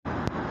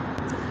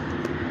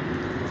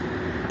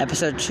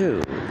Episode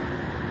 2,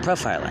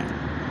 Profiling.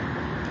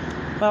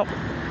 Well,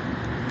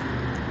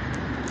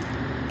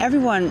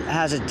 everyone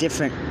has a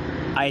different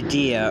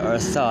idea or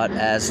thought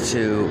as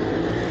to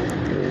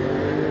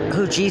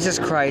who Jesus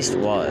Christ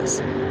was.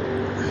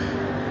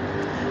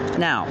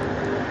 Now,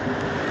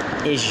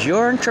 is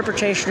your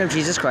interpretation of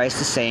Jesus Christ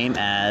the same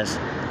as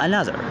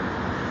another?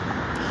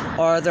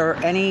 Or are there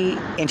any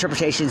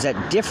interpretations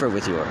that differ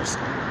with yours?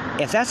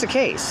 If that's the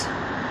case,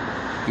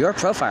 you're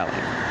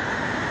profiling.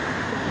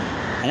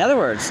 In other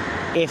words,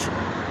 if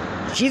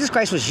Jesus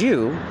Christ was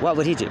you, what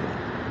would he do?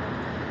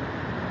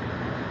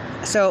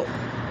 So,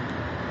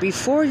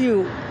 before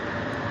you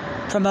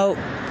promote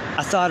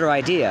a thought or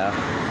idea,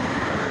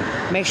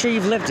 make sure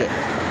you've lived it.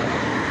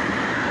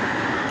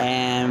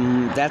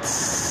 And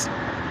that's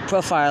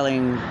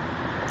profiling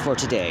for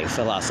today,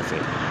 philosophy.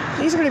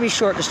 These are going to be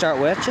short to start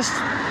with, just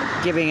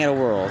giving it a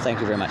whirl. Thank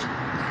you very much.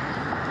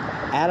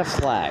 Add a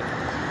flag.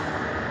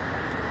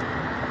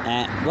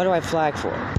 And what do I flag for?